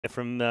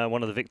From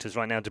one of the victors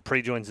right now.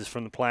 Dupreeh joins us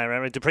from the player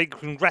area. Dupreeh,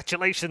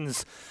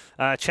 congratulations.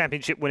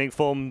 Championship winning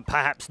form,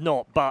 perhaps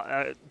not,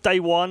 but day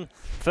one,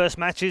 first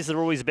matches, they're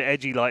always a bit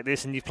edgy like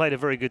this, and you've played a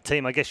very good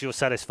team. I guess you're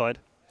satisfied.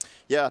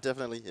 Yeah,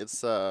 definitely.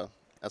 It's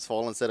as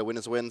Fallen said, a win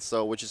is a win,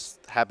 so we're just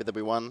happy that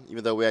we won,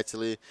 even though we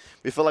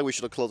felt like we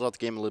should have closed out the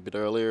game a little bit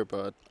earlier,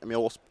 but I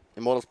mean,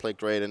 Immortals played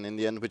great, and in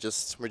the end, we're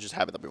just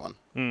happy that we won.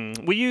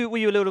 Were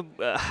you a little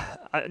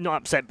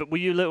not upset, but were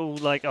you a little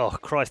like, oh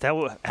Christ,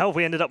 how have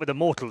we ended up with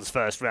Immortals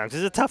first round?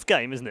 'Cause it's a tough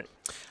game, isn't it?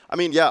 I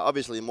mean, yeah,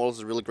 obviously Immortals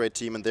is a really great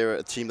team, and they're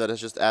a team that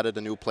has just added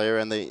a new player,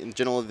 and they in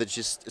general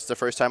it's their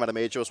first time at a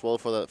major as well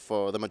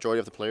for the majority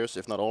of the players,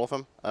 if not all of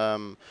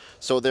them.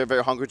 So they're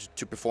very hungry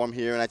to perform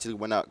here and actually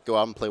go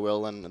out and play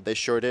well, and they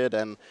sure did.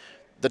 And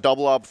the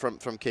double up from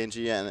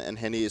Kenji and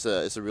Henny is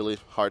a really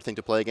hard thing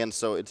to play against.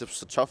 So it's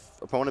a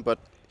tough opponent, but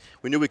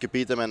we knew we could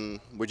beat them, and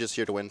we're just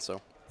here to win.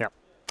 So. Yeah.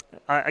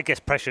 I guess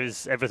pressure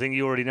is everything.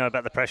 You already know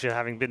about the pressure,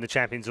 having been the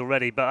champions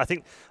already. But I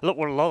think, look,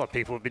 what a lot of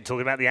people have been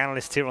talking about, the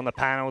analysts here on the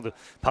panel, the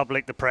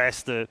public, the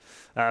press, the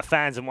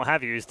fans and what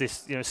have you, is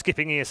this,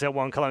 skipping ESL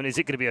 1 Cologne, is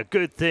it going to be a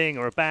good thing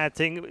or a bad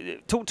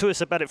thing? Talk to us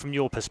about it from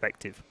your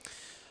perspective.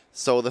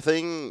 So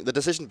the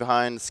decision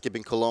behind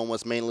skipping Cologne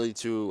was mainly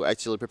to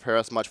actually prepare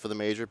us much for the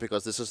major,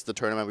 because this is the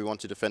tournament we want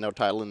to defend our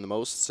title in the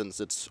most, since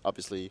it's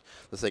obviously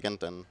the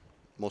second and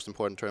most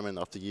important tournament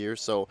of the year.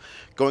 So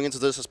going into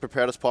this as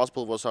prepared as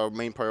possible was our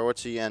main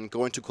priority, and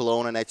going to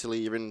Cologne and actually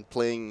even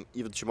playing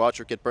even too much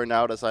or get burned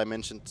out, as I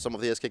mentioned, some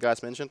of the SK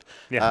guys mentioned,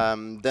 yeah.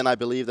 Then I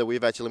believe that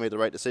we've actually made the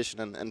right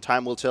decision, and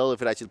time will tell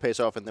if it actually pays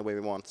off in the way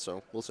we want.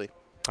 So we'll see.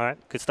 All right,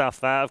 good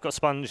stuff. I've got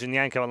Sponge and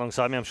Yanko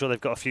alongside me. I'm sure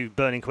they've got a few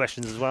burning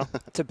questions as well.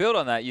 To build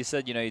on that, you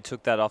said you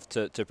took that off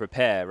to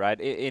prepare, right?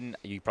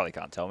 You probably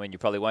can't tell me, and you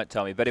probably won't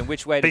tell me. But in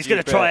which way? But he's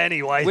going to try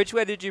anyway. Which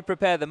way did you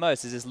prepare the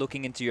most? Is this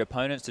looking into your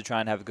opponents to try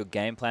and have a good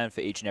game plan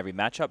for each and every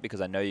matchup?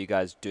 Because I know you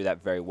guys do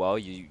that very well.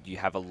 You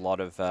have a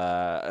lot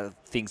of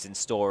things in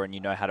store, and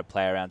you know how to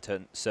play around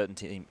certain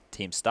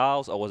team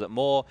styles. Or was it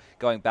more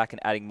going back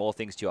and adding more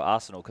things to your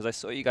arsenal? Because I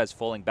saw you guys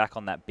falling back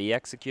on that B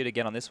execute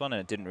again on this one,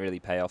 and it didn't really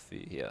pay off for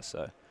you here.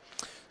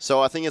 So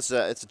I think it's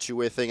a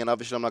two-way thing, and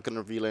obviously I'm not going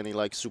to reveal any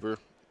super.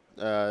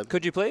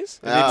 Could you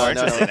please? No,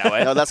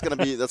 that's gonna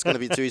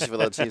be too easy for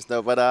the teams.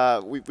 No,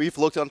 but we've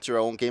looked onto our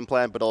own game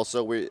plan, but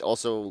also we're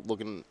also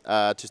looking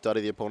to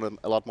study the opponent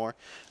a lot more.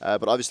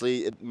 But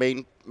obviously,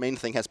 main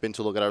thing has been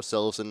to look at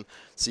ourselves and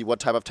see what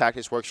type of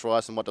tactics works for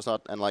us and what does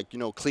not, and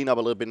clean up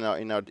a little bit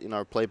in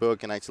our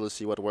playbook and actually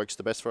see what works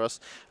the best for us.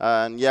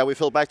 And yeah, we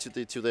fell back to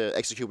the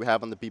execute we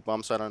have on the beat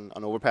bomb side on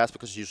overpass,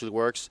 because it usually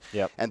works.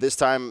 Yep. And this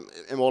time,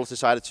 Immortals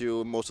decided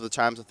to. Most of the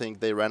times, I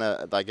think they ran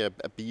a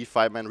B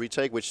 5-man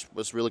retake, which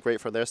was really great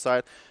for their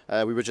side.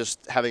 We were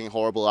just having a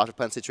horrible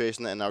afterplan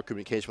situation, and our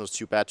communication was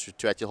too bad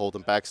to actually hold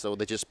them back. So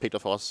they just picked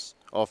us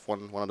off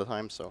one at a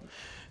time. So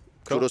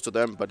kudos to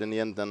them. But in the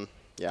end, then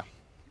yeah.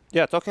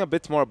 Yeah, talking a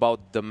bit more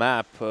about the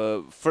map.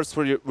 First,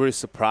 were you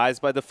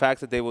surprised by the fact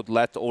that they would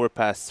let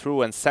overpass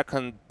through? And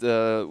second,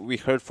 we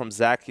heard from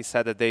Zach, he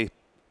said that they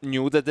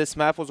knew that this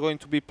map was going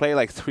to be played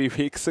like 3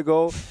 weeks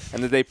ago,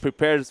 and that they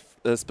prepared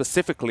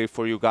specifically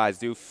for you guys.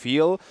 Do you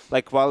feel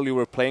like while you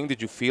were playing,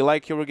 did you feel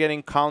like you were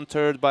getting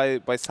countered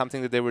by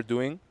something that they were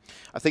doing?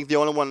 I think the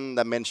only one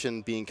that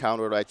mentioned being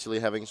countered, actually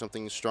having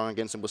something strong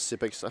against him, was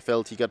Sipix. I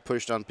felt he got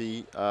pushed on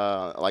B,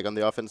 like on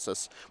the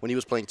offense. When he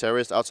was playing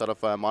Terrorist outside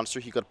of Monster,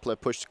 he got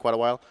pushed quite a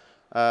while.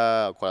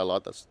 Quite a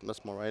lot,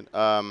 that's more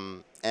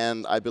right.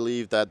 And I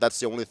believe that that's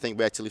the only thing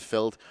we actually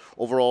felt.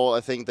 Overall, I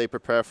think they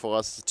prepare for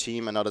us as a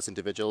team and not as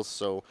individuals.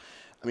 So,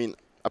 I mean,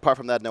 apart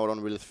from that, no, I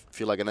don't really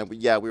feel like it. And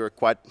yeah, we were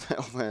quite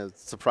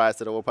surprised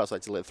that Overpass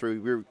actually let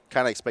through. We were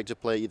kind of expected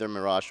to play either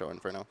Mirage or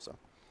Inferno. So.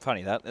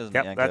 Funny that, isn't it?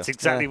 Yep, Yanko? that's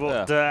exactly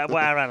what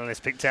our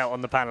analysts picked out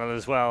on the panel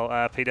as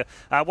well, Peter.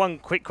 One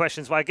quick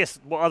question, so I guess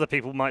what other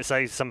people might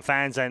say, some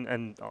fans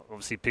and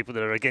obviously people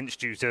that are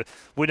against you to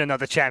win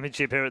another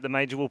championship here at the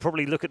Major will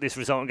probably look at this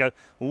result and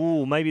go,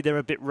 ooh, maybe they're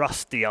a bit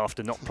rusty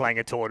after not playing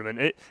a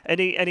tournament.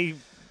 Any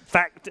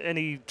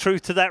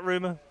truth to that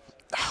rumour?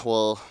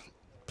 Well,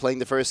 playing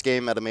the first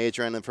game at a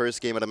major and the first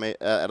game at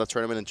a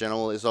tournament in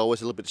general is always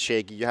a little bit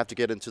shaky. You have to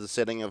get into the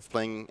setting of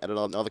playing at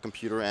another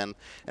computer and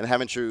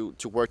having to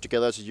work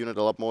together as a unit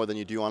a lot more than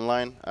you do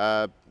online.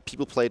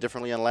 People play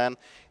differently on LAN,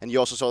 and you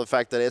also saw the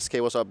fact that SK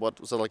was up, what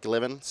was it, like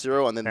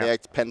 11-0, and then the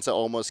Penta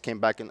almost came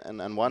back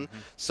and won.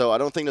 So I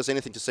don't think there's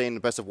anything to say in the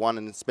best of one,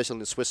 and especially in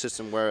the Swiss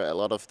system where a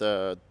lot of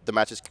the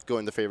matches go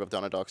in the favor of the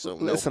underdog. So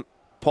listen,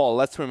 Paul,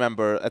 let's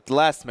remember, at the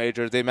last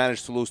major, they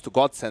managed to lose to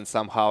Godsend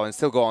somehow and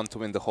still go on to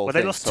win the whole thing.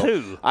 Well, they lost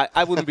two.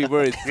 I wouldn't be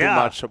worried too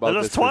much about this.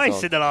 They lost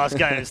twice in the last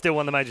game and still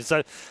won the major.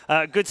 So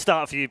good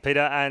start for you, Peter,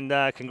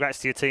 and congrats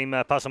to your team.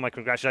 Pass on my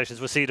congratulations.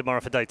 We'll see you tomorrow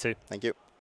for day 2. Thank you.